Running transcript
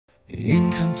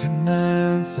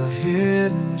Incontinence, a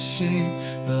hidden shame,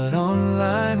 but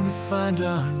online we find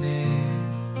our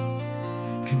name.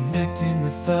 Connecting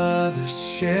with others,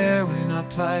 sharing our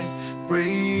plight,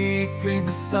 breaking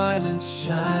the silence,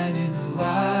 shining a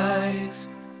light.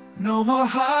 No more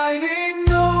hiding,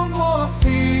 no more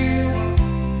fear.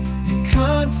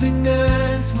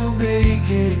 Incontinence will make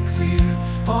it clear.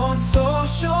 On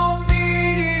social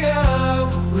media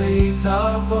we'll raise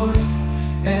our voice,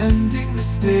 ending the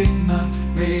stigma,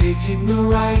 making the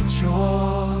right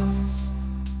choice.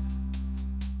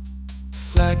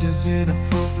 Flagged as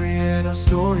inappropriate, our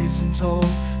stories untold,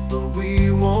 but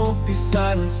we won't be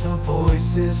silenced, our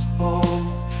voices bold.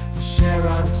 We'll share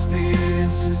our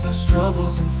experiences, our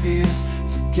struggles and fears.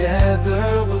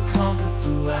 Together we'll conquer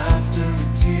through laughter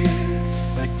and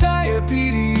tears. Like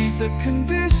diabetes, a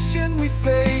condition we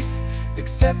face,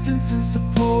 acceptance and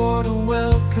support, a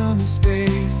welcome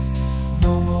space.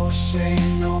 No more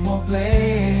shame, no more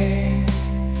blame.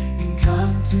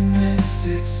 Incontinence,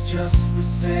 it's just the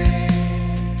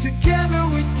same. Together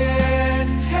we stand,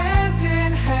 hand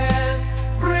in hand,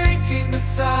 breaking the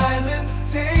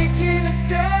silence, taking a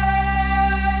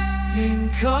stand.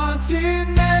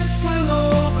 Incontinence will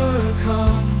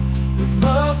overcome.